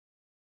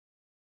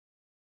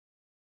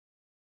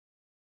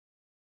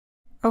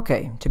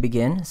Okay, to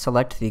begin,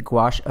 select the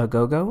Gouache A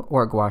Go-Go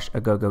or Gouache A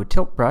Go-Go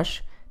Tilt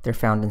Brush. They're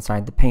found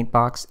inside the paint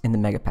box in the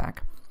Mega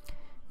Pack.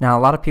 Now,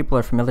 a lot of people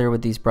are familiar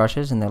with these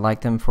brushes and they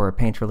like them for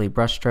paint relief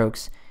brush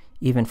strokes,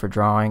 even for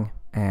drawing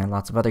and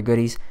lots of other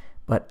goodies.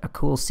 But a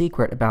cool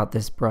secret about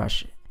this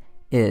brush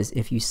is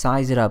if you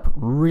size it up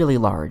really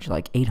large,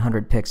 like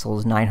 800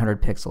 pixels,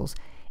 900 pixels,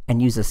 and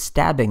use a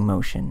stabbing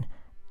motion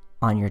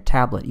on your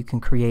tablet, you can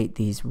create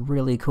these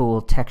really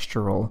cool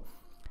textural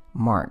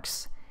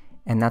marks.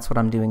 And that's what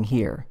I'm doing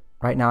here.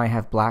 Right now I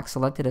have black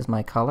selected as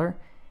my color,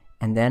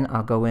 and then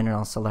I'll go in and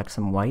I'll select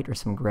some white or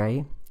some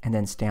gray and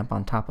then stamp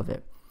on top of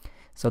it.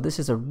 So this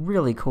is a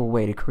really cool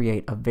way to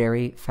create a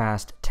very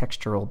fast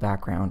textural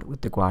background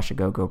with the Gouache A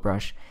Go-Go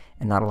brush,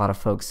 and not a lot of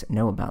folks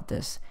know about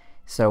this.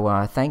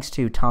 So thanks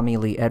to Tommy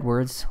Lee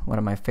Edwards, one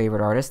of my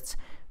favorite artists,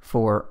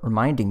 for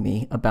reminding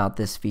me about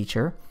this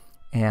feature,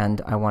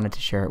 and I wanted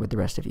to share it with the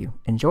rest of you.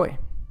 Enjoy!